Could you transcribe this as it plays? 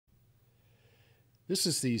This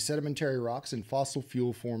is the Sedimentary Rocks and Fossil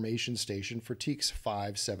Fuel Formation Station for TEKS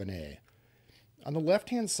 5-7A. On the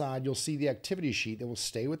left-hand side, you'll see the activity sheet that will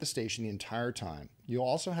stay with the station the entire time. You'll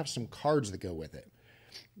also have some cards that go with it.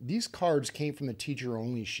 These cards came from the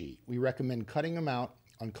teacher-only sheet. We recommend cutting them out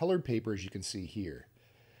on colored paper, as you can see here.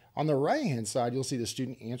 On the right-hand side, you'll see the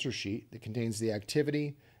student answer sheet that contains the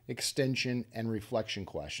activity, extension, and reflection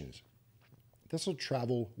questions. This will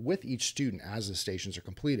travel with each student as the stations are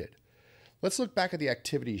completed. Let's look back at the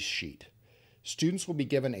activities sheet. Students will be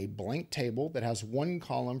given a blank table that has one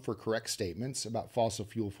column for correct statements about fossil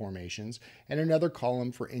fuel formations and another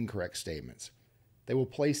column for incorrect statements. They will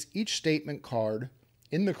place each statement card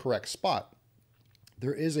in the correct spot.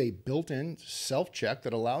 There is a built-in self-check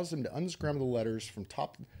that allows them to unscramble the letters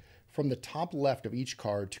from the top left of each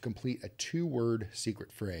card to complete a two-word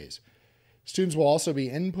secret phrase. Students will also be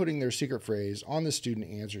inputting their secret phrase on the student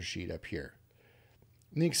answer sheet up here.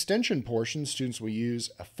 In the extension portion, students will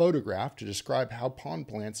use a photograph to describe how pond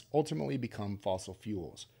plants ultimately become fossil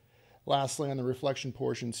fuels. Lastly, on the reflection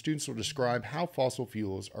portion, students will describe how fossil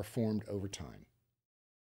fuels are formed over time.